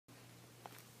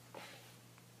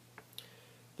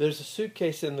There's a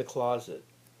suitcase in the closet.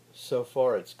 So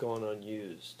far it's gone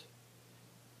unused.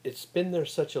 It's been there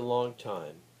such a long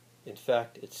time. In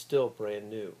fact, it's still brand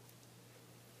new.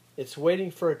 It's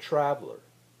waiting for a traveler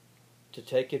to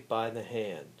take it by the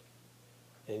hand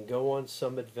and go on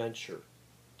some adventure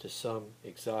to some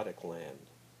exotic land.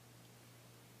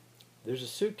 There's a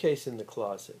suitcase in the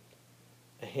closet.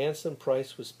 A handsome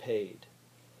price was paid.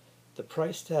 The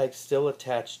price tag's still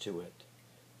attached to it,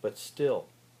 but still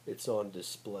it's on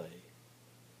display.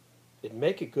 It'd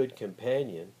make a good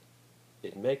companion.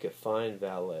 It'd make a fine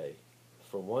valet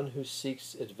for one who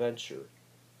seeks adventure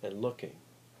and looking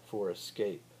for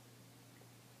escape.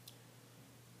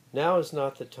 Now is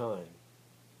not the time.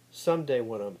 Someday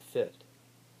when I'm fit,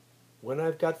 when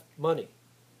I've got money,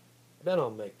 then I'll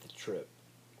make the trip.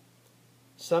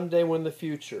 Someday when the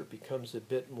future becomes a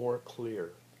bit more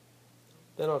clear,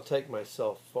 then I'll take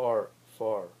myself far,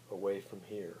 far away from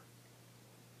here.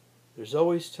 There's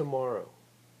always tomorrow,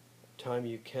 time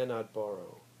you cannot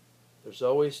borrow. There's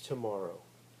always tomorrow,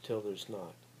 till there's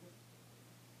not.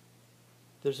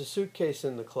 There's a suitcase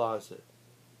in the closet.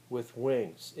 With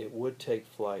wings it would take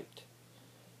flight,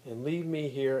 and leave me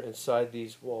here inside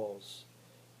these walls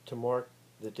to mark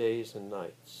the days and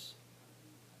nights.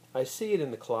 I see it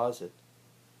in the closet.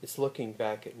 It's looking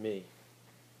back at me.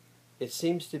 It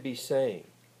seems to be saying,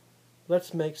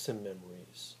 let's make some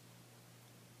memories.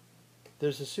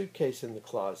 There's a suitcase in the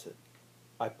closet.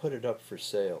 I put it up for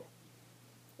sale.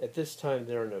 At this time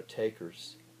there are no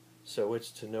takers, so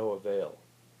it's to no avail.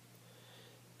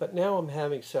 But now I'm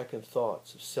having second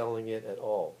thoughts of selling it at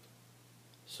all,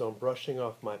 so I'm brushing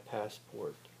off my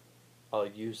passport. I'll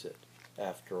use it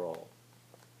after all.